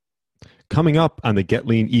Coming up on the Get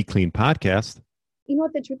Lean, Eat Clean podcast. You know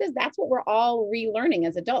what the truth is? That's what we're all relearning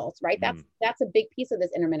as adults, right? That's a big piece of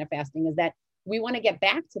this intermittent fasting, is that we want to get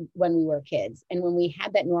back to when we were kids and when we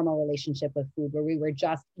had that normal relationship with food, where we were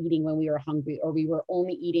just eating when we were hungry, or we were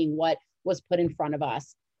only eating what was put in front of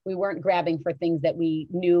us. We weren't grabbing for things that we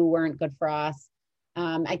knew weren't good for us.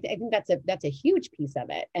 I think that's a huge piece of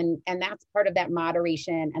it. And that's part of that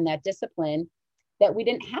moderation and that discipline that we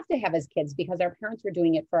didn't have to have as kids because our parents were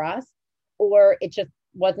doing it for us, or it just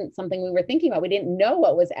wasn't something we were thinking about. We didn't know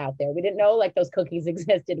what was out there. We didn't know like those cookies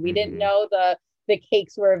existed. We didn't know the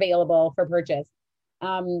cakes were available for purchase.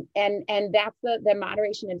 And that's the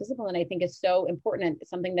moderation and discipline, I think, is so important, and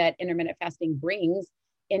something that intermittent fasting brings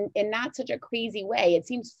in not such a crazy way. It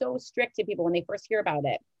seems so strict to people when they first hear about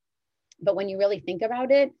it. But when you really think about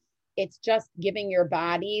it, it's just giving your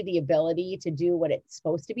body the ability to do what it's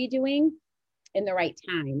supposed to be doing in the right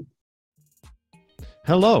time.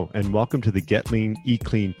 Hello, and welcome to the Get Lean, Eat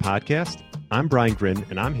Clean podcast. I'm Brian Grin,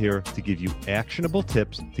 and I'm here to give you actionable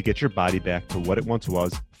tips to get your body back to what it once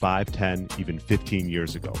was 5, 10, even 15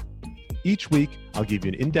 years ago. Each week, I'll give you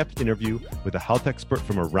an in-depth interview with a health expert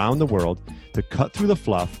from around the world to cut through the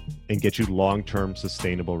fluff and get you long-term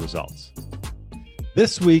sustainable results.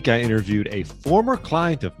 This week, I interviewed a former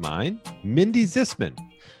client of mine, Mindy Zisman.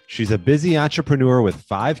 She's a busy entrepreneur with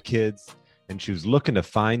 5 kids, and she was looking to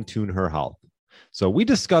fine-tune her health. So we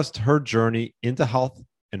discussed her journey into health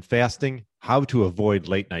and fasting, how to avoid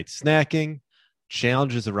late night snacking,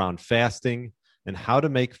 challenges around fasting, and how to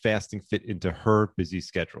make fasting fit into her busy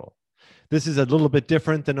schedule. This is a little bit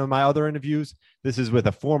different than my other interviews. This is with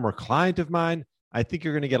a former client of mine. I think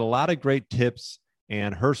you're going to get a lot of great tips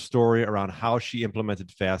and her story around how she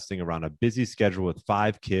implemented fasting around a busy schedule with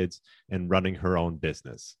 5 kids and running her own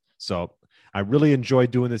business. So I really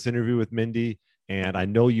enjoyed doing this interview with Mindy, and I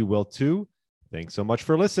know you will too. Thanks so much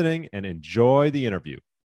for listening, and enjoy the interview.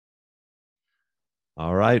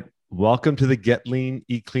 All right. Welcome to the Get Lean,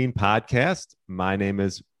 Eat Clean podcast. My name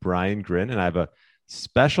is Brian Grin, and I have a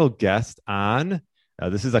special guest on.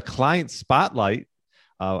 This is a client spotlight.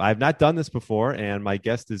 I've not done this before, and my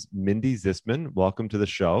guest is Mindy Zisman. Welcome to the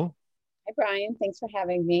show. Hi, Brian. Thanks for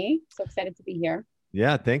having me. So excited to be here.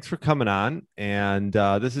 Yeah, thanks for coming on. And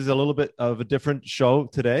this is a little bit of a different show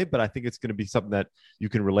today, but I think it's going to be something that you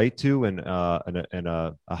can relate to, and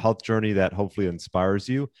a health journey that hopefully inspires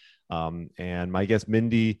you. And my guest,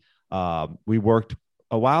 Mindy, we worked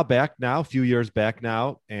a while back now, a few years back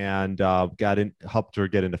now, and helped her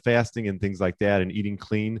get into fasting and things like that and eating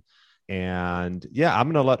clean. And yeah, I'm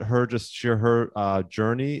going to let her just share her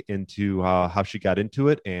journey into how she got into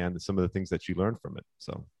it and some of the things that she learned from it.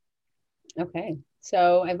 So. Okay.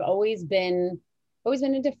 So I've always been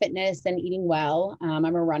into fitness and eating well. I'm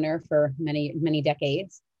a runner for many, many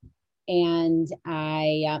decades. And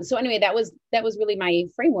so anyway, that was really my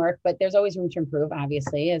framework, but there's always room to improve,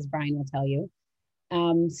 obviously, as Brian will tell you.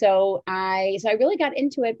 So I really got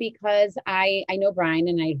into it because I know Brian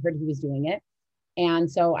and I heard he was doing it. And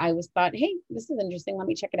so I thought, hey, this is interesting. Let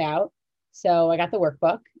me check it out. So I got the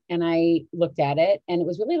workbook and I looked at it, and it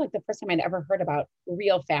was really like the first time I'd ever heard about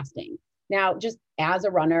real fasting. Now, just as a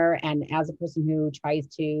runner and as a person who tries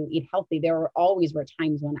to eat healthy, there were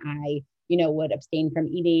times when I, would abstain from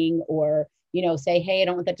eating, or, say, hey, I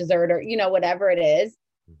don't want that dessert, or, whatever it is.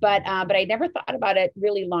 But I never thought about it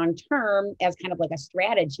really long term as kind of like a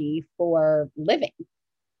strategy for living,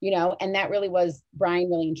 and that really was, Brian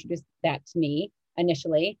really introduced that to me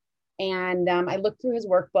initially. And I looked through his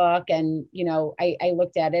workbook, and, I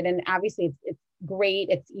looked at it, and obviously it's great.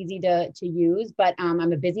 It's easy to use, but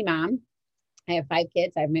I'm a busy mom. I have 5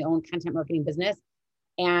 kids. I have my own content marketing business.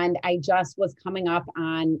 And I just was coming up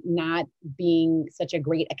on not being such a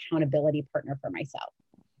great accountability partner for myself.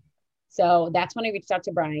 So that's when I reached out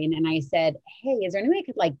to Brian and I said, hey, is there any way I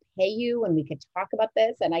could pay you and we could talk about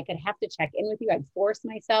this, and I could have to check in with you? I'd force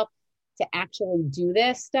myself to actually do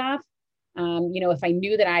this stuff. If I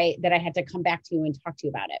knew that I had to come back to you and talk to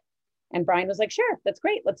you about it. And Brian was like, sure, that's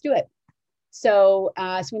great. Let's do it. So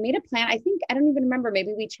we made a plan. I don't even remember.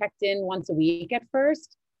 Maybe we checked in once a week at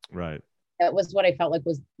first. Right. That was what I felt like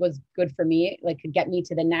was good for me. Could get me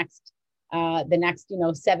to the next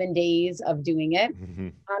 7 days of doing it. Mm-hmm.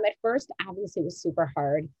 At first, obviously, it was super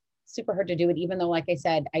hard to do it. Even though, like I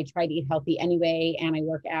said, I try to eat healthy anyway, and I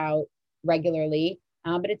work out regularly.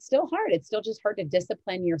 But it's still hard. It's still just hard to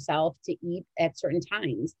discipline yourself to eat at certain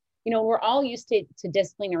times. We're all used to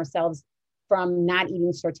disciplining ourselves from not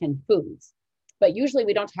eating certain foods. But usually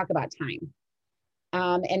we don't talk about time.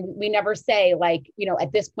 And we never say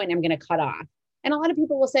at this point, I'm going to cut off. And a lot of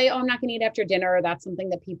people will say, oh, I'm not going to eat after dinner. That's something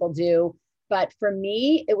that people do. But for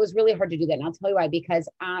me, it was really hard to do that. And I'll tell you why, because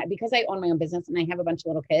I own my own business and I have a bunch of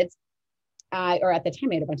little kids, or at the time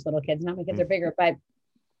I had a bunch of little kids. Now my kids are bigger, but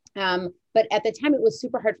at the time it was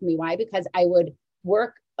super hard for me. Why? Because I would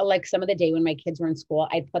work like some of the day when my kids were in school,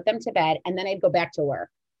 I'd put them to bed and then I'd go back to work.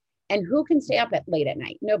 And who can stay up late at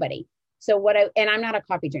night? Nobody. So and I'm not a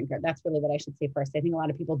coffee drinker. That's really what I should say first. I think a lot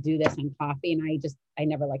of people do this on coffee and I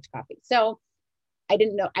never liked coffee. So I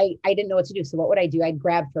didn't know what to do. So what would I do? I'd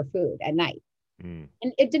grab for food at night. And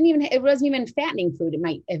it wasn't even fattening food. It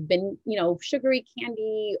might have been, sugary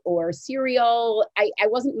candy or cereal. I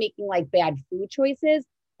wasn't making like bad food choices,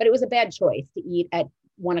 but it was a bad choice to eat at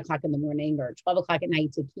 1:00 in the morning or 12:00 at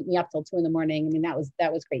night to keep me up till 2 in the morning. I mean, that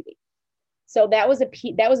was crazy. So that was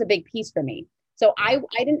a big piece for me. So I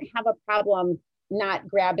didn't have a problem not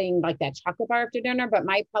grabbing like that chocolate bar after dinner, but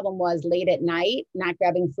my problem was late at night, not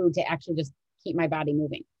grabbing food to actually just keep my body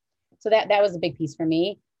moving. So that was a big piece for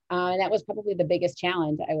me. And that was probably the biggest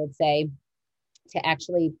challenge, I would say, to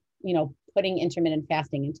actually, putting intermittent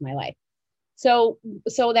fasting into my life. So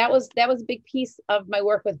that was a big piece of my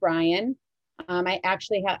work with Brian. I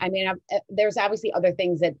actually there's obviously other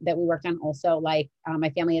things that we worked on also, like my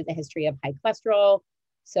family has a history of high cholesterol.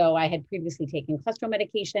 So I had previously taken cholesterol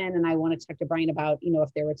medication and I wanted to talk to Brian about, if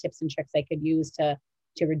there were tips and tricks I could use to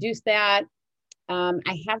reduce that.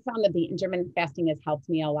 I have found that the intermittent fasting has helped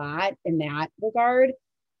me a lot in that regard.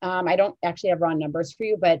 I don't actually have raw numbers for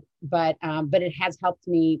you, but it has helped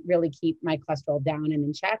me really keep my cholesterol down and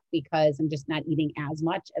in check because I'm just not eating as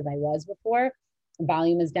much as I was before.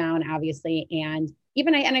 Volume is down, obviously. And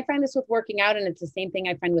I find this with working out, and it's the same thing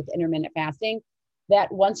I find with intermittent fasting,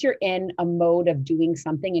 that once you're in a mode of doing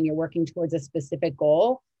something and you're working towards a specific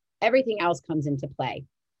goal, everything else comes into play.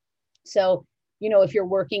 So, if you're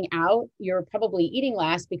working out, you're probably eating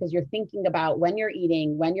less because you're thinking about when you're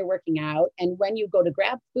eating, when you're working out. And when you go to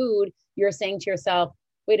grab food, you're saying to yourself,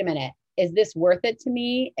 wait a minute, is this worth it to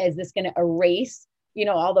me? Is this going to erase,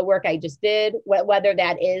 all the work I just did, whether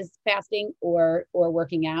that is fasting or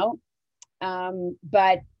working out.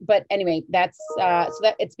 But anyway, that's, so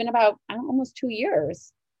that it's been about almost 2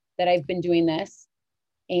 years that I've been doing this.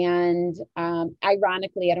 And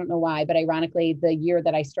ironically, I don't know why, but ironically, the year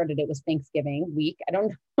that I started it was Thanksgiving week. I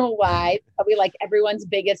don't know why. Probably like everyone's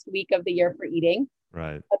biggest week of the year for eating.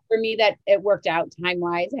 Right. But for me, that it worked out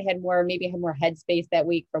time-wise. I had more headspace that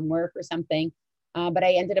week from work or something. But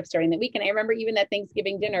I ended up starting the week. And I remember even that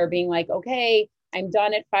Thanksgiving dinner being like, okay, I'm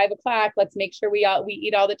done at 5:00. Let's make sure we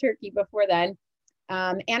eat all the turkey before then.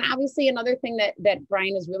 And obviously another thing that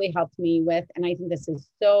Brian has really helped me with, and I think this is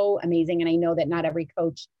so amazing. And I know that not every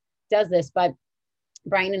coach does this, but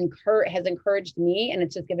Brian has encouraged me, and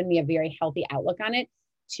it's just given me a very healthy outlook on it,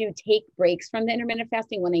 to take breaks from the intermittent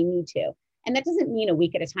fasting when I need to. And that doesn't mean a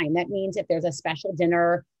week at a time. That means if there's a special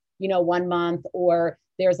dinner, 1 month, or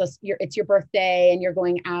it's your birthday and you're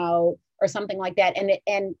going out or something like that.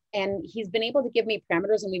 And he's been able to give me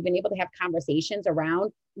parameters, and we've been able to have conversations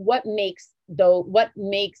around what makes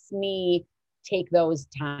me take those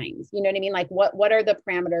times. You know what I mean? Like what are the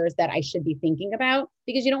parameters that I should be thinking about?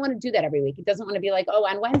 Because you don't want to do that every week. It doesn't want to be like, oh,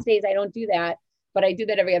 on Wednesdays, I don't do that, but I do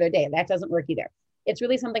that every other day. That doesn't work either. It's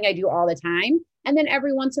really something I do all the time. And then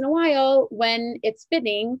every once in a while, when it's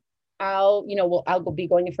fitting, I'll be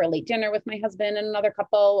going in for a late dinner with my husband and another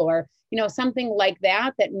couple, or, something like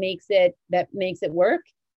that makes it work.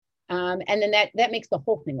 And then that makes the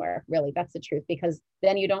whole thing work, really. That's the truth, because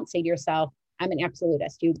then you don't say to yourself, I'm an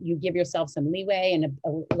absolutist. You give yourself some leeway and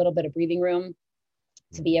a little bit of breathing room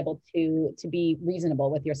to be able to be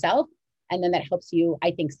reasonable with yourself. And then that helps you,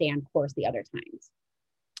 I think, stay on course the other times.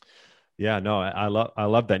 Yeah, no, I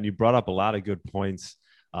love that. And you brought up a lot of good points.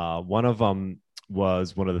 One of them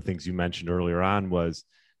was one of the things you mentioned earlier on was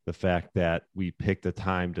the fact that we picked a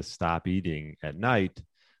time to stop eating at night,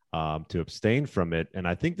 to abstain from it. And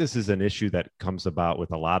I think this is an issue that comes about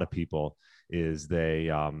with a lot of people is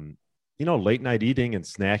they, late night eating and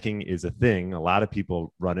snacking is a thing. A lot of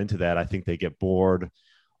people run into that. I think they get bored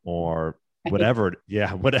or whatever.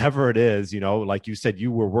 Yeah, whatever it is, like you said,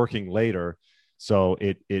 you were working later, so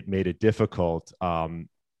it made it difficult.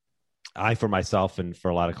 I, for myself and for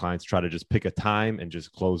a lot of clients, try to just pick a time and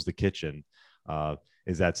just close the kitchen.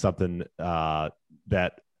 Is that something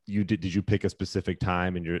that you did? Did you pick a specific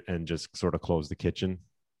time and just sort of close the kitchen?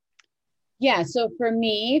 Yeah. So for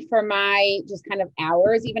me, for my just kind of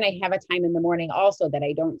hours, even I have a time in the morning also that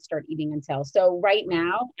I don't start eating until. So right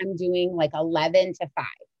now I'm doing like 11 to 5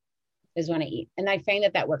 is when I eat. And I find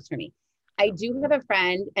that works for me. I do have a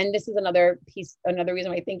friend, and this is another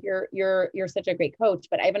reason why I think you're such a great coach,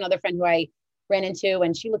 but I have another friend who I ran into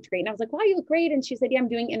and she looked great. And I was like, wow, you look great. And she said, yeah, I'm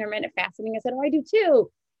doing intermittent fasting. I said, oh, I do too.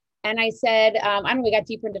 And I said, I don't know, we got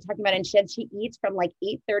deeper into talking about it. And she eats from like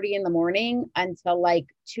 8:30 in the morning until like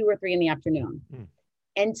 2 or 3 in the afternoon. Mm.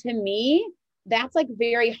 And to me, that's like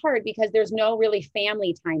very hard because there's no really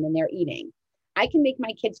family time in their eating. I can make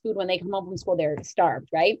my kids food when they come home from school, they're starved,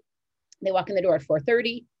 right? They walk in the door at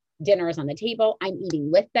 4:30, dinner is on the table. I'm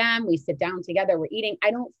eating with them. We sit down together, we're eating.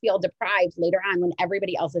 I don't feel deprived later on when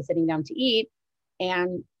everybody else is sitting down to eat.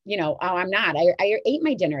 And, oh, I'm not. I ate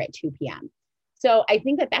my dinner at 2 p.m. So I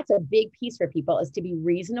think that that's a big piece for people is to be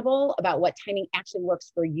reasonable about what timing actually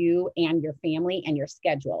works for you and your family and your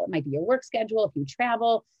schedule. It might be your work schedule. If you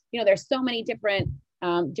travel, there's so many different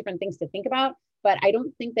things to think about, but I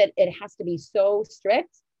don't think that it has to be so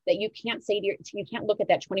strict that you can't you can't look at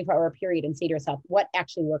that 24-hour period and say to yourself, what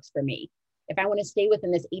actually works for me? If I want to stay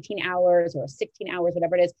within this 18 hours or 16 hours,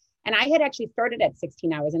 whatever it is. And I had actually started at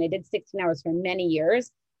 16 hours and I did 16 hours for many years.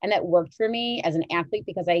 And that worked for me as an athlete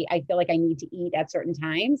because I feel like I need to eat at certain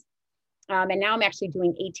times. And now I'm actually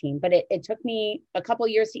doing 18, but it took me a couple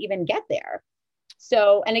of years to even get there.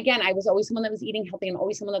 So, and again, I was always someone that was eating healthy. I'm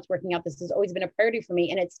always someone that's working out. This has always been a priority for me.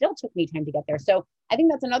 And it still took me time to get there. So I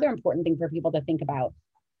think that's another important thing for people to think about.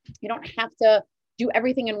 You don't have to do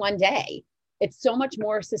everything in one day. It's so much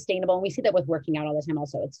more sustainable. And we see that with working out all the time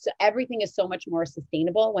also. Everything is so much more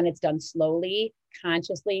sustainable when it's done slowly,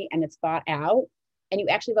 consciously, and it's thought out. And you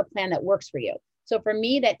actually have a plan that works for you. So for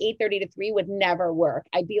me, that 8:30 to 3 would never work.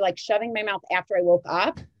 I'd be like shoving my mouth after I woke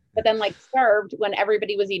up, but then like starved when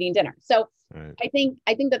everybody was eating dinner. So right. I think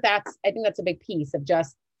that's a big piece of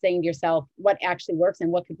just saying to yourself what actually works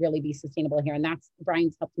and what could really be sustainable here. And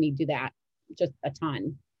Brian's helped me do that just a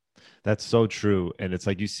ton. That's so true. And it's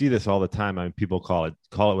like, you see this all the time. I mean, people call it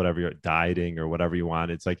whatever you're dieting or whatever you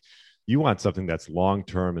want. It's like, you want something that's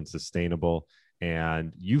long-term and sustainable,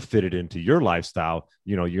 and you fit it into your lifestyle.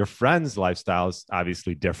 Your friend's lifestyle is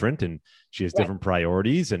obviously different and she has different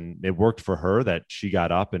priorities, and it worked for her that she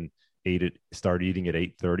got up and started eating at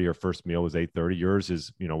 8:30. Her first meal was 8:30. Yours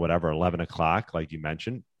is, whatever, 11 o'clock, like you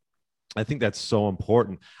mentioned. I think that's so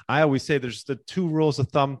important. I always say there's the 2 rules of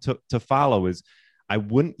thumb to follow is, I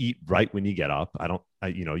wouldn't eat right when you get up.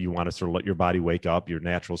 You want to sort of let your body wake up, your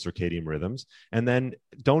natural circadian rhythms, and then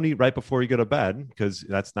don't eat right before you go to bed because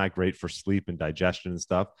that's not great for sleep and digestion and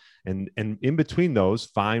stuff. And in between those,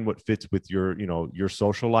 find what fits with your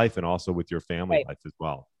social life and also with your family life as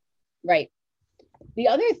well. Right. The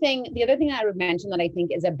other thing I would mention that I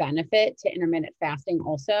think is a benefit to intermittent fasting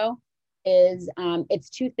also is it's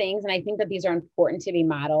 2 things. And I think that these are important to be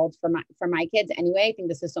modeled for my kids anyway. I think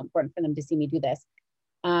this is so important for them to see me do this.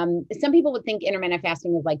 Some people would think intermittent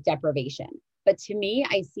fasting is like deprivation, but to me,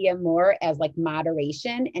 I see it more as like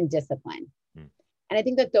moderation and discipline. And I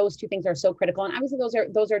think that those 2 things are so critical. And obviously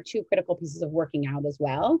those are 2 critical pieces of working out as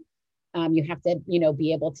well. You have to,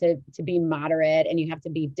 be able to be moderate, and you have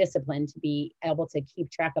to be disciplined to be able to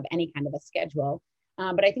keep track of any kind of a schedule.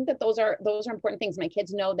 But I think that those are important things. My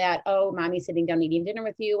kids know that, oh, mommy's sitting down eating dinner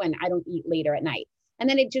with you and I don't eat later at night. And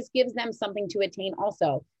then it just gives them something to attain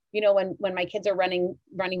also. When my kids are running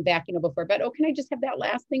back, before bed, oh, can I just have that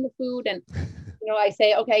last thing of food? And, I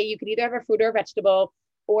say, okay, you could either have a fruit or a vegetable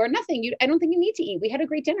or nothing. I don't think you need to eat. We had a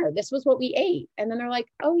great dinner. This was what we ate. And then they're like,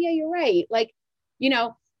 oh yeah, you're right. Like,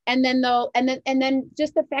 and then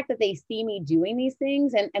just the fact that they see me doing these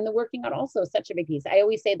things and the working out also is such a big piece. I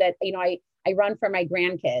always say that, I run for my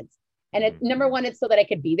grandkids, and number 1, it's so that I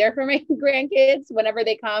could be there for my grandkids whenever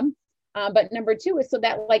they come. But number 2 is so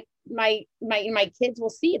that like my kids will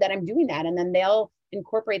see that I'm doing that, and then they'll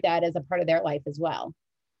incorporate that as a part of their life as well.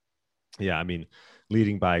 Yeah. I mean,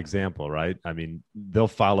 leading by example, right? I mean, they'll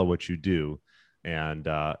follow what you do. And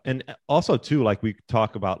also too, like we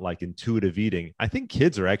talk about like intuitive eating. I think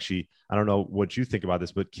kids are actually, I don't know what you think about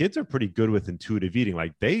this, but kids are pretty good with intuitive eating.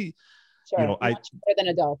 Like they, much better than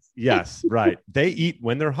adults. Yes. Right. They eat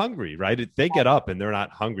when they're hungry, right? If they get up and they're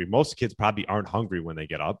not hungry, most kids probably aren't hungry when they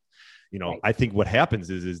get up. Right. I think what happens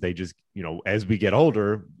is they just, as we get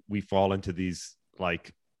older, we fall into these,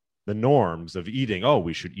 like the norms of eating. Oh,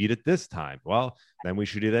 we should eat at this time. Well, then we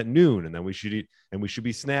should eat at noon, and then we should eat, and we should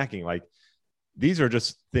be snacking. Like, these are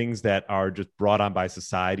just things that are just brought on by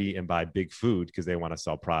society and by big food because they want to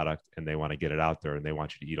sell product and they want to get it out there and they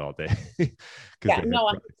want you to eat all day.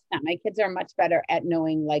 My kids are much better at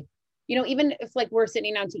knowing, like, even if like we're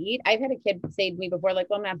sitting down to eat. I've had a kid say to me before, like,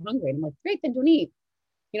 well, I'm not hungry. And I'm like, great, then don't eat.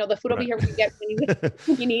 The food will be here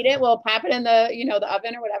when you need it. We'll pop it in the, the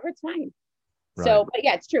oven or whatever. It's fine. Right. So, but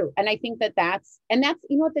yeah, it's true. And I think that's,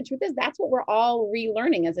 what the truth is, that's what we're all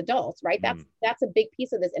relearning as adults, right? That's a big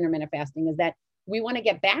piece of this intermittent fasting, is that we want to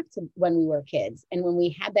get back to when we were kids and when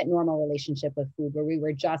we had that normal relationship with food, where we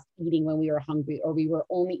were just eating when we were hungry, or we were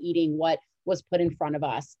only eating what was put in front of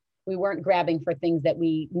us. We weren't grabbing for things that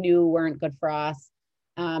we knew weren't good for us.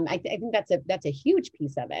 I think that's a huge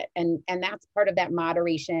piece of it. And that's part of that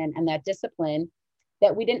moderation and that discipline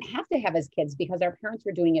that we didn't have to have as kids because our parents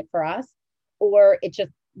were doing it for us, or it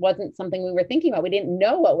just wasn't something we were thinking about. We didn't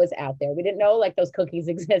know what was out there. We didn't know like those cookies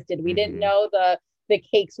existed. We didn't know the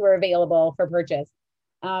cakes were available for purchase.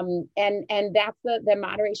 And that's the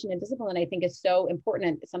moderation and discipline, I think, is so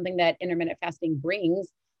important, and something that intermittent fasting brings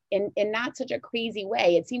in not such a crazy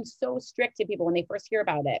way. It seems so strict to people when they first hear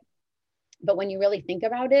about it. But when you really think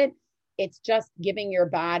about it, it's just giving your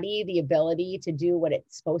body the ability to do what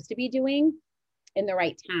it's supposed to be doing in the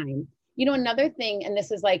right time. You know, another thing, and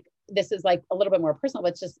this is like a little bit more personal,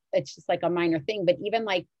 but it's just like a minor thing. But even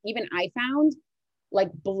I found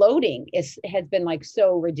like bloating has been like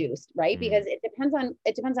so reduced, right? Because it depends on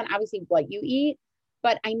obviously what you eat,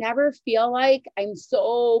 but I never feel like I'm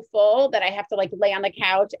so full that I have to like lay on the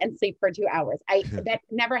couch and sleep for 2 hours. That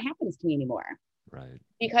never happens to me anymore. Right.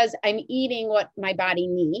 Because I'm eating what my body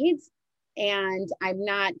needs and I'm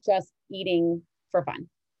not just eating for fun.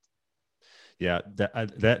 Yeah,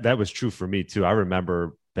 that was true for me too. I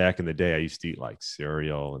remember back in the day, I used to eat like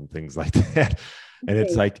cereal and things like that. And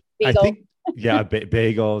it's like, Bagel. I think, yeah,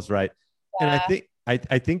 bagels, right. Yeah. And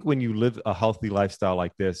I think when you live a healthy lifestyle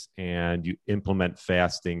like this and you implement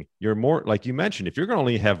fasting, you're more, like you mentioned, if you're going to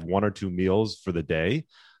only have 1 or 2 meals for the day,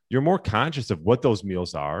 you're more conscious of what those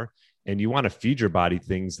meals are. And you want to feed your body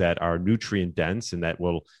things that are nutrient dense and that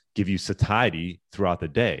will give you satiety throughout the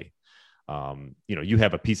day. You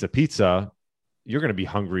have a piece of pizza, you're going to be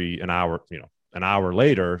hungry an hour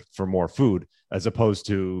later for more food, as opposed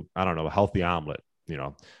to, I don't know, a healthy omelet,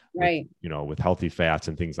 right. With healthy fats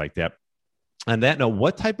and things like that. And that,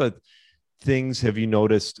 what type of things have you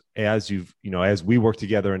noticed as as we work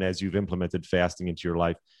together and as you've implemented fasting into your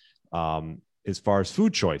life, as far as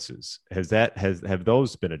food choices? Have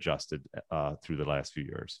those been adjusted through the last few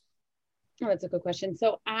years? Oh, that's a good question.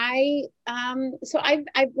 So I've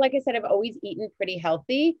like I said, I've always eaten pretty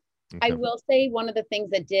healthy. Okay. I will say one of the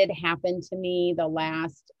things that did happen to me the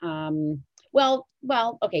last,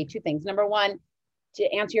 okay, 2 things. Number one, to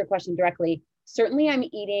answer your question directly, certainly I'm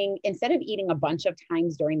eating, instead of eating a bunch of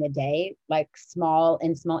times during the day, like small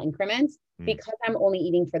increments, because I'm only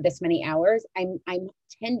eating for this many hours, I'm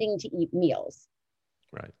tending to eat meals,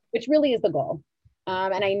 right? Which really is the goal.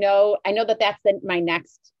 And I know that's my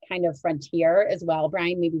next kind of frontier as well.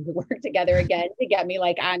 Brian, maybe we work together again to get me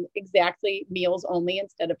like on exactly meals only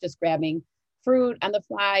instead of just grabbing fruit on the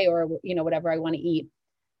fly or, whatever I want to eat.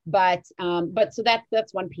 But so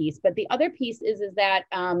that's one piece. But the other piece is that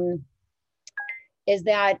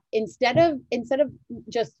instead of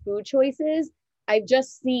just food choices, I've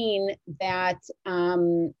just seen that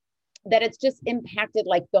it's just impacted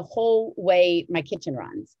like the whole way my kitchen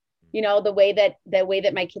runs. The way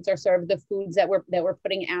that my kids are served, the foods that we're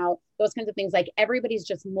putting out, those kinds of things. Like everybody's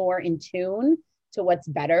just more in tune to what's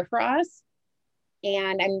better for us.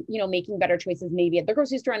 And I'm, making better choices maybe at the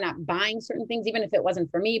grocery store, not buying certain things, even if it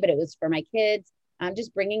wasn't for me, but it was for my kids. I'm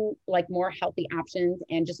just bringing like more healthy options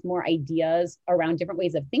and just more ideas around different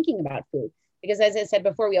ways of thinking about food. Because as I said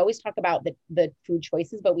before, we always talk about the food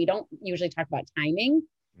choices, but we don't usually talk about timing.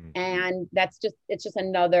 And it's just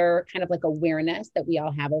another kind of like awareness that we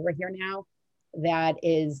all have over here now that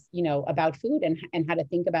is, about food and how to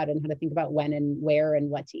think about it and how to think about when and where and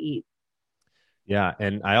what to eat. Yeah.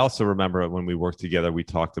 And I also remember when we worked together, we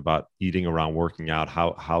talked about eating around working out.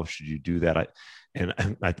 How should you do that?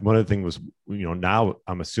 One of the things was, now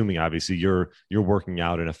I'm assuming obviously you're working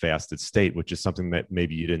out in a fasted state, which is something that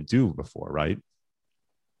maybe you didn't do before, right?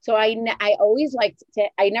 So I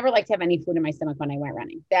never liked to have any food in my stomach when I went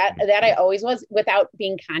running. That I always was, without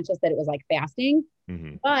being conscious that it was like fasting.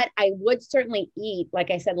 Mm-hmm. But I would certainly eat, like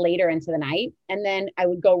I said, later into the night, and then I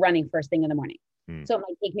would go running first thing in the morning. So it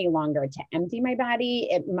might take me longer to empty my body.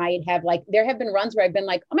 It might have there have been runs where I've been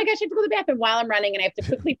like, oh my gosh, I have to go to the bathroom while I'm running and I have to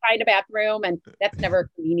quickly find a bathroom. And that's never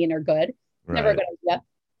convenient or good. Right. Never a good idea.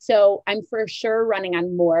 So I'm for sure running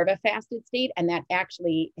on more of a fasted state. And that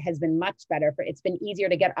actually has been much better. It's been easier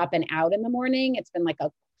to get up and out in the morning. It's been like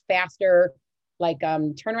a faster,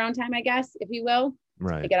 turnaround time, I guess, if you will,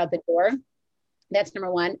 right, to get out the door. That's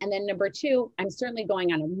number one. And then number two, I'm certainly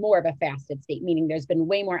going on more of a fasted state, meaning there's been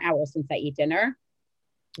way more hours since I eat dinner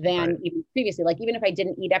than even previously. Like even if I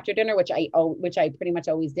didn't eat after dinner, which I pretty much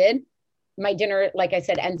always did, my dinner, like I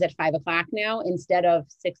said, ends at 5:00 now instead of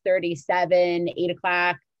 6:30, 7,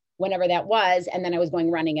 8:00, whenever that was. And then I was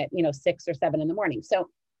going running at, 6 or 7 in the morning. So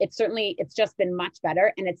it's just been much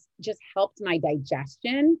better. And it's just helped my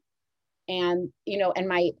digestion And, and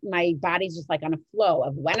my body's just like on a flow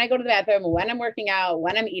of when I go to the bathroom, when I'm working out,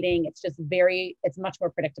 when I'm eating. It's just it's much more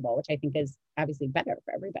predictable, which I think is obviously better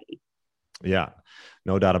for everybody. Yeah,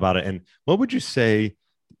 no doubt about it. And what would you say,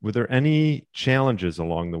 were there any challenges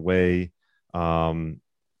along the way?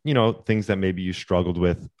 Things that maybe you struggled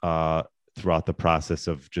with throughout the process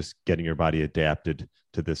of just getting your body adapted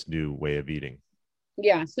to this new way of eating?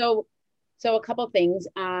 Yeah. So a couple of things.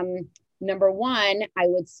 Number one, I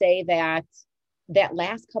would say that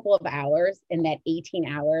last couple of hours and that 18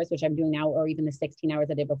 hours, which I'm doing now, or even the 16 hours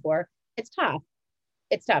I did before, it's tough.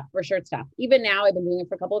 It's tough. For sure. It's tough. Even now, I've been doing it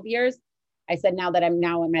for a couple of years. I said now that I'm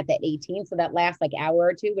at that 18. So that last like hour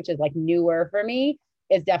or two, which is like newer for me,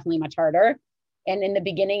 is definitely much harder. And in the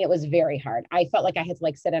beginning, it was very hard. I felt like I had to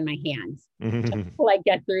like sit on my hands to like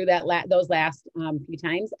get through those last few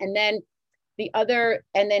times. And then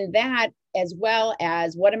that, as well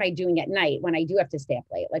as what am I doing at night when I do have to stay up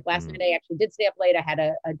late? Like last night, I actually did stay up late. I had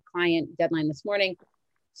a client deadline this morning.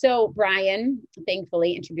 So Brian,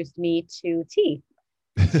 thankfully, introduced me to tea,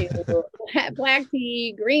 to black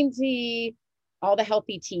tea, green tea, all the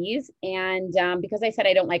healthy teas. And because I said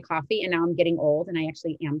I don't like coffee, and now I'm getting old and I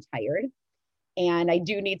actually am tired, and I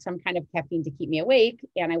do need some kind of caffeine to keep me awake.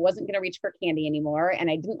 And I wasn't going to reach for candy anymore. And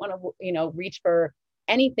I didn't want to, reach for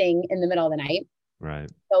anything in the middle of the night. Right.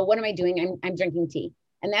 So what am I doing? I'm drinking tea,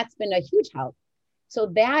 and that's been a huge help.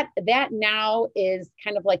 So that now is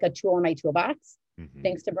kind of like a tool in my toolbox,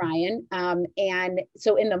 thanks to Brian. And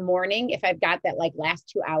so in the morning, if I've got that like last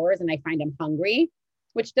 2 hours and I find I'm hungry,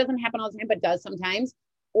 which doesn't happen all the time, but does sometimes,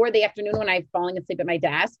 or the afternoon when I'm falling asleep at my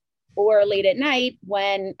desk, or late at night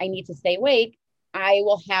when I need to stay awake, I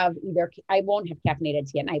won't have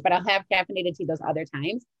caffeinated tea at night, but I'll have caffeinated tea those other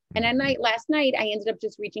times. And last night, I ended up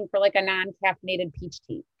just reaching for like a non-caffeinated peach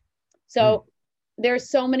tea. So there's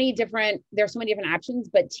so many different options,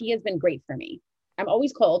 but tea has been great for me. I'm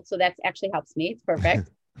always cold, so that actually helps me. It's perfect.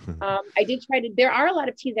 I did there are a lot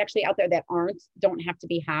of teas actually out there that don't have to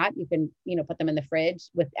be hot. You can, put them in the fridge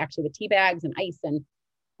with tea bags and ice and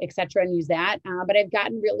et cetera, and use that. But I've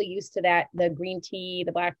gotten really used to that, the green tea,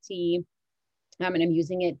 the black tea, and I'm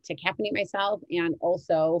using it to caffeinate myself and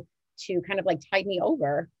also to kind of like tide me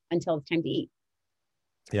over until it's time to eat.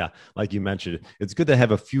 Yeah. Like you mentioned, it's good to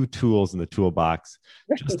have a few tools in the toolbox,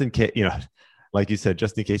 just in case, like you said,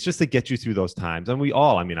 just in case, just to get you through those times.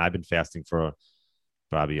 And I've been fasting for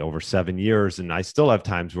probably over 7 years, and I still have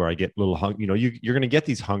times where I get a little you're going to get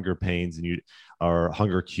these hunger pains or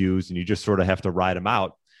hunger cues, and you just sort of have to ride them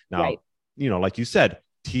out. Now, right. Like you said,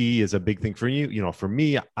 tea is a big thing for you. For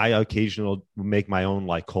me, I occasionally make my own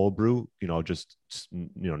like cold brew, just,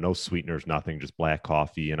 no sweeteners, nothing, just black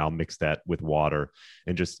coffee. And I'll mix that with water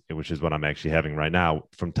which is what I'm actually having right now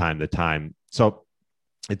from time to time. So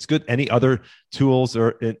it's good. Any other tools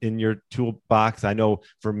or in your toolbox? I know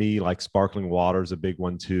for me, like sparkling water is a big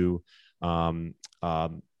one too.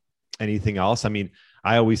 Anything else? I mean,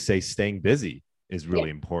 I always say staying busy is really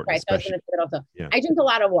important. Right. Especially, I drink a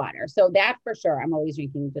lot of water. So that for sure, I'm always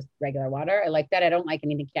drinking just regular water. I like that. I don't like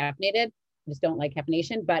anything caffeinated. I just don't like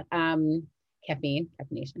caffeination, but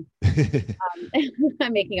caffeination.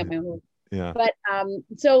 I'm making up my own words. Yeah.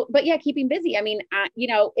 But yeah, keeping busy. I mean,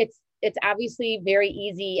 it's obviously very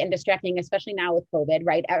easy and distracting, especially now with COVID,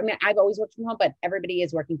 right? I mean, I've always worked from home, but everybody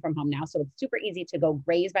is working from home now. So it's super easy to go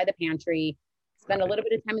graze by the pantry, spend a little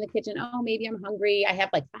bit of time in the kitchen. Oh, maybe I'm hungry. I have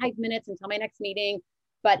like 5 minutes until my next meeting.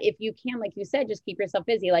 But if you can, like you said, just keep yourself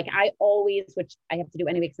busy. Like I always, which I have to do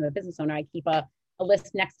anyway, because I'm a business owner, I keep a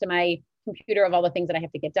list next to my computer of all the things that I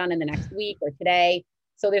have to get done in the next week or today.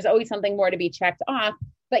 So there's always something more to be checked off.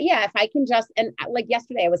 But yeah, if I can and like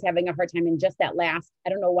yesterday, I was having a hard time in just that last, I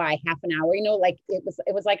don't know why, half an hour, like it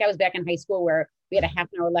was like I was back in high school where we had a half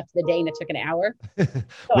an hour left of the day and it took an hour. So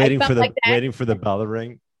waiting for the bell to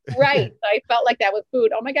ring. Right. So I felt like that with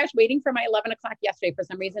food. Oh my gosh, waiting for my 11 o'clock yesterday for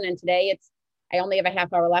some reason. And today I only have a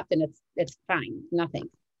half hour left and it's fine. Nothing.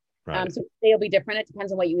 Right. So today will be different. It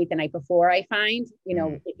depends on what you eat the night before, I find,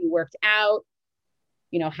 if you worked out,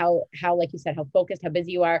 how, like you said, how focused, how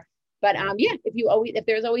busy you are. But yeah, if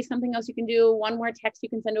there's always something else you can do, one more text you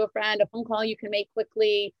can send to a friend, a phone call you can make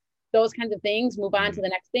quickly, those kinds of things, move on to the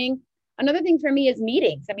next thing. Another thing for me is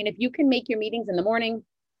meetings. I mean, if you can make your meetings in the morning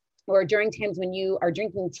or during times when you are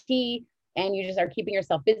drinking tea and you just are keeping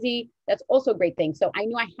yourself busy, that's also a great thing. So I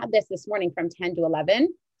knew I had this morning from 10 to 11.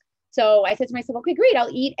 So I said to myself, okay, great. I'll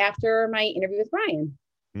eat after my interview with Brian.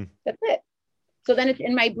 That's it. So then it's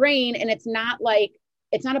in my brain and it's not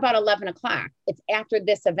about 11 o'clock. It's after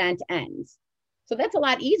this event ends. So that's a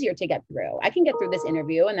lot easier to get through. I can get through this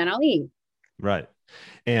interview and then I'll eat. Right.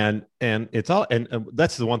 And it's all, and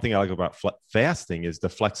that's the one thing I like about fasting is the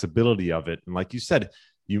flexibility of it. And like you said,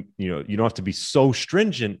 you don't have to be so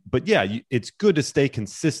stringent, but yeah, it's good to stay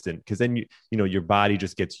consistent, because then your body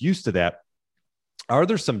just gets used to that. Are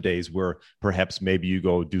there some days where perhaps maybe you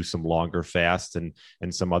go do some longer fasts, and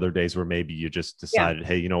some other days where maybe you just decided,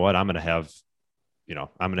 hey, you know what, I'm going to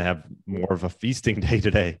have more of a feasting day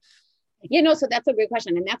today? So that's a great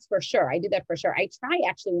question. And that's for sure. I do that for sure. I try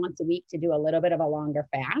actually once a week to do a little bit of a longer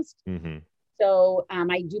fast. Mm-hmm. So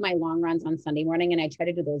I do my long runs on Sunday morning, and I try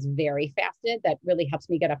to do those very fasted. That really helps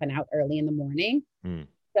me get up and out early in the morning. Mm.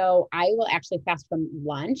 So I will actually fast from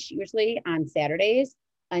lunch, usually on Saturdays,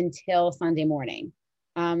 until Sunday morning.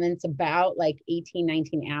 And it's about like 18,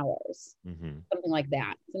 19 hours, mm-hmm. something like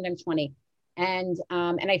that, sometimes 20. And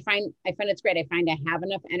I find it's great. I find I have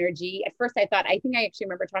enough energy. At first I think I actually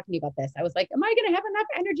remember talking to you about this. I was like, am I going to have enough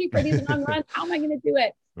energy for these long runs? How am I going to do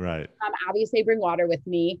it? Right. Obviously I bring water with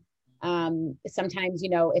me. Sometimes,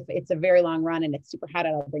 if it's a very long run and it's super hot,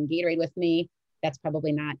 I'll bring Gatorade with me. That's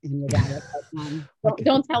probably not in your diet, but,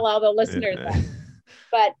 don't tell all the listeners that.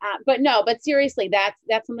 But seriously,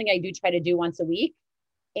 that's something I do try to do once a week.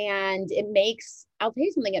 And I'll tell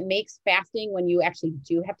you something, it makes fasting, when you actually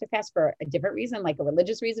do have to fast for a different reason, like a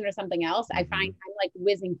religious reason or something else, I find I'm like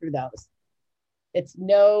whizzing through those. It's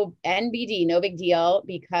no NBD, no big deal,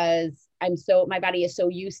 because my body is so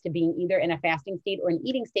used to being either in a fasting state or an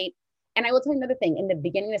eating state. And I will tell you another thing, in the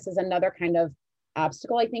beginning, this is another kind of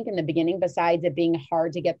obstacle, I think, in the beginning, besides it being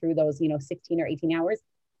hard to get through those, 16 or 18 hours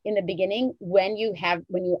in the beginning, when you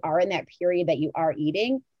are in that period that you are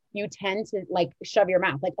eating, you tend to like shove your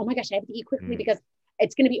mouth, like, oh my gosh, I have to eat quickly because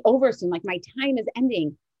it's going to be over soon. Like my time is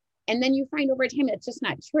ending. And then you find over time, it's just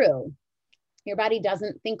not true. Your body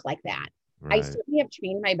doesn't think like that. Right. I certainly have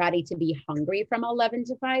trained my body to be hungry from 11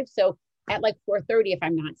 to 5. So at like 4:30, if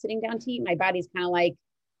I'm not sitting down to eat, my body's kind of like,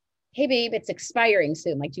 hey babe, it's expiring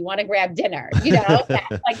soon. Like, do you want to grab dinner? That's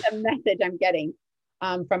like the message I'm getting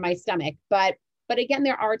from my stomach. But again,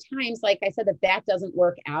 there are times, like I said, that doesn't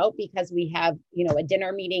work out because we have, a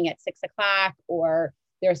dinner meeting at 6:00, or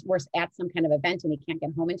we're at some kind of event and we can't get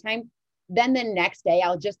home in time. Then the next day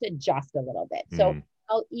I'll just adjust a little bit. So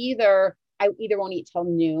I either won't eat till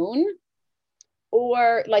noon,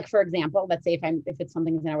 or like, for example, let's say if it's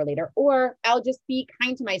something that's an hour later, or I'll just be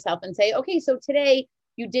kind to myself and say, okay, so today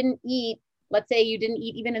you didn't eat, let's say you didn't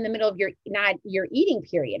eat even in the middle of your eating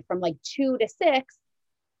period from like 2 to 6.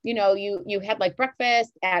 You had like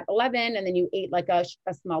breakfast at 11, and then you ate like a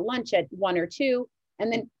small lunch at 1 or 2.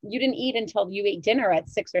 And then you didn't eat until you ate dinner at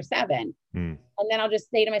 6 or 7. And then I'll just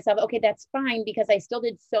say to myself, okay, that's fine, because I still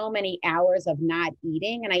did so many hours of not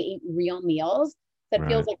eating and I ate real meals. That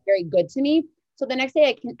feels like very good to me. So the next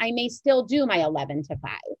day I may still do my 11 to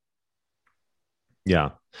 5. Yeah.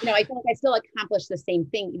 I feel like I still accomplished the same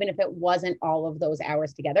thing, even if it wasn't all of those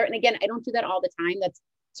hours together. And again, I don't do that all the time. That's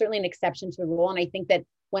certainly an exception to the rule. And I think that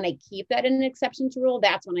when I keep that in an exception to rule,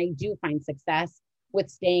 that's when I do find success with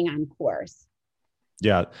staying on course.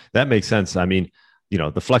 Yeah, that makes sense. I mean,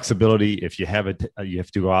 the flexibility, if you have you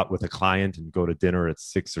have to go out with a client and go to dinner at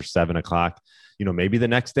 6 or 7 o'clock, maybe the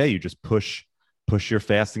next day you just push your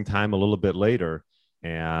fasting time a little bit later,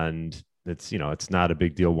 and it's not a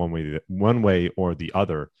big deal one way or the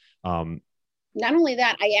other. Not only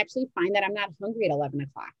that, I actually find that I'm not hungry at 11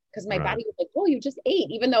 o'clock, because my body was like, oh, you just ate,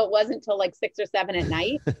 even though it wasn't till like 6 or 7 at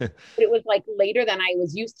night, but it was like later than I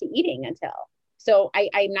was used to eating until. So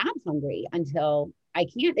I'm not hungry until I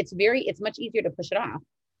can't. It's much easier to push it off.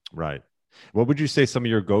 Right. What would you say some of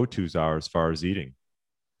your go-tos are as far as eating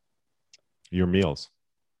your meals?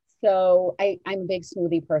 So I'm a big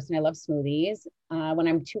smoothie person. I love smoothies. When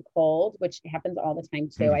I'm too cold, which happens all the time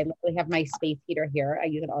too, I literally have my space heater here. I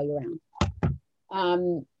use it all year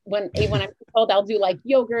round. When I'm too cold, I'll do like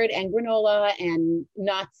yogurt and granola and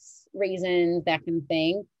nuts, raisins, that kind of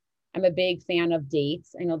thing. I'm a big fan of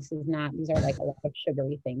dates. I know these are like a lot of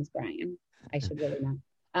sugary things, Brian. I should really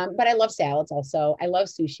not. But I love salads also. I love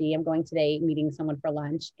sushi. I'm going today meeting someone for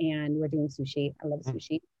lunch, and we're doing sushi. I love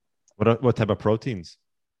sushi. What type of proteins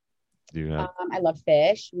do you have? I love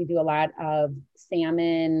fish. We do a lot of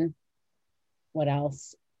salmon. What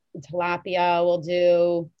else? Tilapia we'll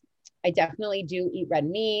do. I definitely do eat red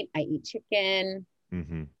meat. I eat chicken.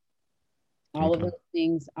 All of those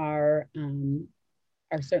things are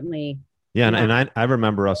certainly. Yeah. And I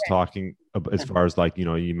remember us talking as far as like,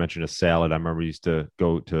 you mentioned a salad. I remember you used to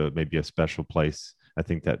go to maybe a special place, I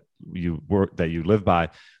think that you live by,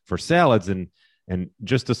 for salads, and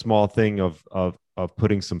just a small thing of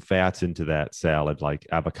putting some fats into that salad, like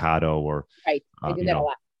avocado or. Right. I do that a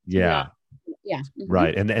lot. Yeah. Yeah.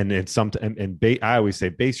 Right. I always say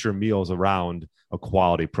base your meals around a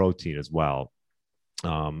quality protein as well.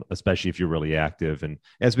 Especially if you're really active. And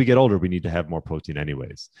as we get older, we need to have more protein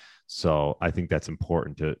anyways. So I think that's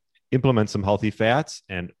important to implement some healthy fats.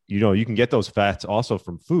 And, you can get those fats also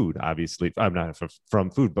from food, obviously. I'm not from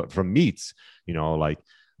food, but from meats, like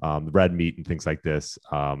red meat and things like this.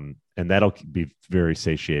 And that'll be very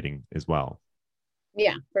satiating as well.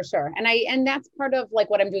 Yeah, for sure. And that's part of like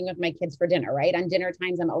what I'm doing with my kids for dinner, right? On dinner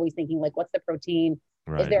times, I'm always thinking like, what's the protein?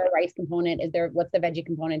 Right. Is there a rice component? What's the veggie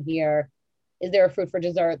component here? Is there a fruit for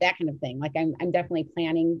dessert? That kind of thing. Like I'm definitely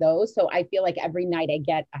planning those. So I feel like every night I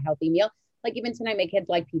get a healthy meal. Like even tonight, my kids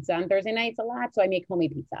like pizza on Thursday nights a lot. So I make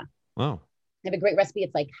homemade pizza. Wow. I have a great recipe.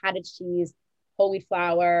 It's like cottage cheese, whole wheat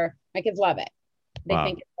flour. My kids love it. They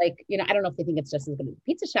think it's like, I don't know if they think it's just as good as a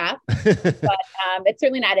pizza shop, but it's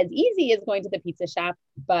certainly not as easy as going to the pizza shop,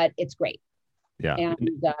 but it's great. Yeah.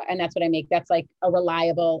 And that's what I make. That's like a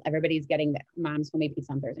reliable, everybody's getting mom's homemade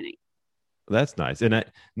pizza on Thursday night. That's nice. And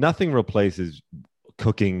nothing replaces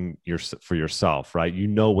cooking for yourself, right? You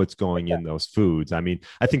know what's going in those foods. I mean,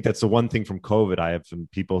 I think that's the one thing from COVID. I have some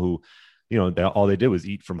people who, all they did was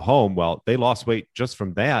eat from home. Well, they lost weight just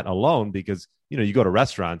from that alone because, you go to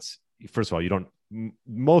restaurants. First of all,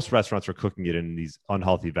 most restaurants are cooking it in these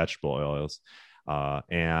unhealthy vegetable oils.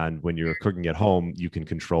 And when you're cooking at home, you can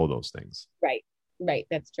control those things. Right.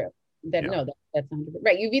 That's true. That's 100%.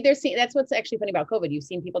 Right. You've either seen, that's what's actually funny about COVID. You've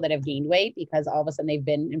seen people that have gained weight because all of a sudden they've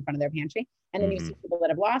been in front of their pantry. And then you see people that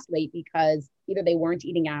have lost weight because either they weren't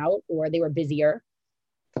eating out or they were busier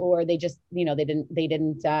or they just, they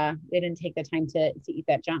didn't take the time to eat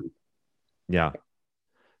that junk. Yeah.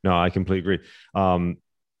 No, I completely agree.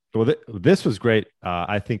 Well, this was great.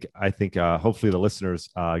 I think hopefully the listeners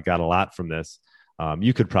got a lot from this.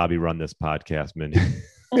 You could probably run this podcast, Mindy.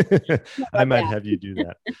 I might have you do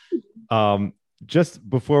that. Just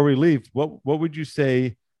before we leave, what would you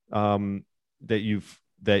say that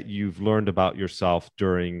you've learned about yourself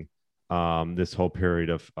during this whole period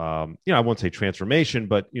of I won't say transformation,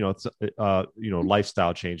 but it's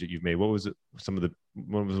lifestyle change that you've made? What was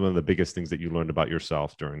one of the biggest things that you learned about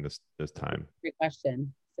yourself during this time? Great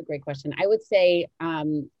question. It's a great question. I would say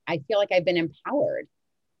I feel like I've been empowered.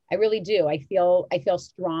 I really do. I feel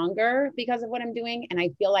stronger because of what I'm doing, and I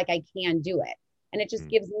feel like I can do it. And it just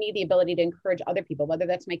gives me the ability to encourage other people, whether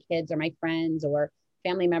that's my kids or my friends or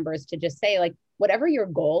family members, to just say, like, whatever your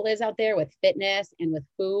goal is out there with fitness and with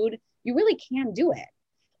food, you really can do it.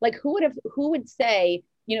 Like who would say,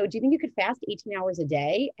 do you think you could fast 18 hours a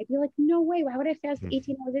day? I'd be like, no way. Why would I fast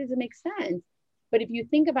 18 hours a day? Does it make sense? But if you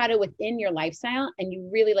think about it within your lifestyle and you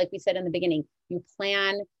really, like we said in the beginning, you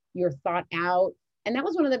plan, you're thought out. And that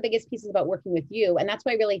was one of the biggest pieces about working with you. And that's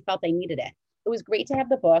why I really felt I needed it. It was great to have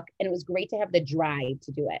the book and it was great to have the drive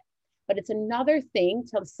to do it. But it's another thing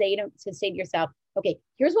to say to yourself, okay,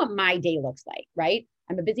 here's what my day looks like, right?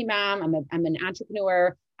 I'm a busy mom. I'm an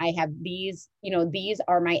entrepreneur. I have these, these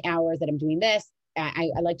are my hours that I'm doing this.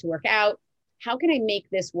 I like to work out. How can I make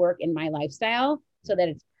this work in my lifestyle so that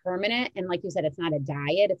it's permanent? And like you said, it's not a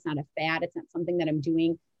diet. It's not a fad. It's not something that I'm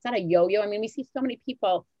doing. It's not a yo-yo. I mean, we see so many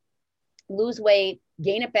people lose weight,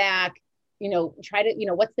 gain it back, try to,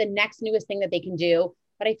 what's the next newest thing that they can do?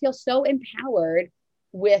 But I feel so empowered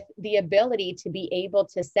with the ability to be able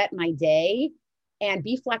to set my day and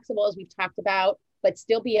be flexible, as we've talked about, but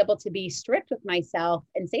still be able to be strict with myself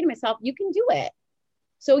and say to myself, you can do it.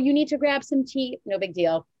 So you need to grab some tea, no big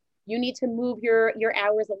deal. You need to move your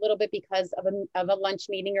hours a little bit because of a lunch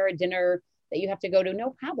meeting or a dinner that you have to go to,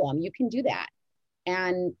 no problem. You can do that.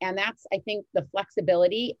 And that's, I think, the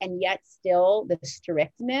flexibility and yet still the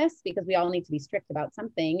strictness, because we all need to be strict about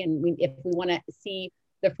something. And if we want to see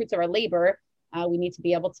the fruits of our labor, we need to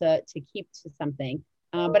be able to keep to something.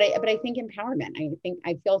 But I think empowerment,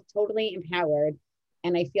 I feel totally empowered,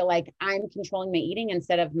 and I feel like I'm controlling my eating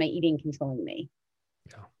instead of my eating controlling me.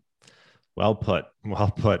 Yeah. Well put.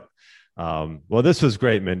 Well, this was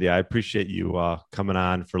great, Mindy. I appreciate you coming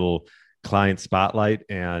on for a little client spotlight,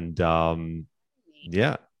 and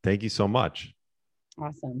yeah, thank you so much.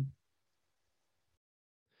 Awesome.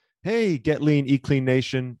 Hey, Get Lean, Eat Clean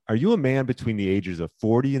Nation. Are you a man between the ages of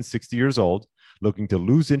 40 and 60 years old, looking to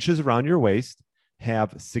lose inches around your waist,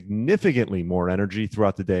 have significantly more energy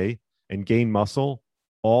throughout the day, and gain muscle,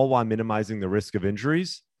 all while minimizing the risk of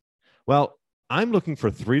injuries? Well, I'm looking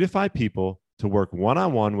for 3 to 5 people to work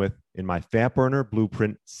one-on-one with in my Fat Burner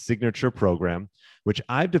Blueprint Signature Program, which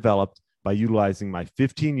I've developed by utilizing my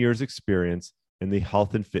 15 years experience in the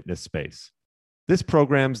health and fitness space. This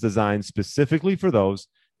program is designed specifically for those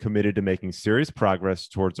committed to making serious progress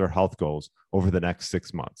towards their health goals over the next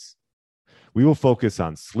 6 months. We will focus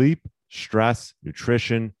on sleep, stress,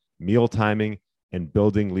 nutrition, meal timing, and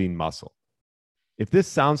building lean muscle. If this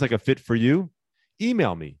sounds like a fit for you,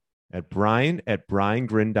 email me at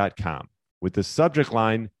brian@briangrin.com with the subject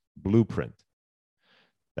line Blueprint.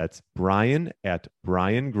 That's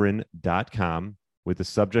brian@briangrin.com with the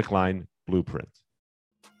subject line Blueprint.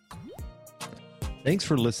 Thanks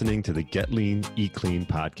for listening to the Get Lean, Eat Clean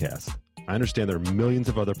podcast. I understand there are millions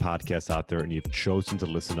of other podcasts out there and you've chosen to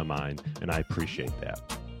listen to mine, and I appreciate that.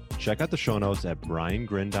 Check out the show notes at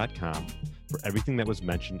briangrin.com for everything that was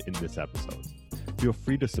mentioned in this episode. Feel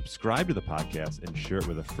free to subscribe to the podcast and share it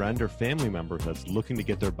with a friend or family member that's looking to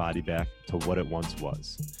get their body back to what it once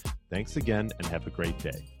was. Thanks again and have a great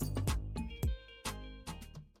day.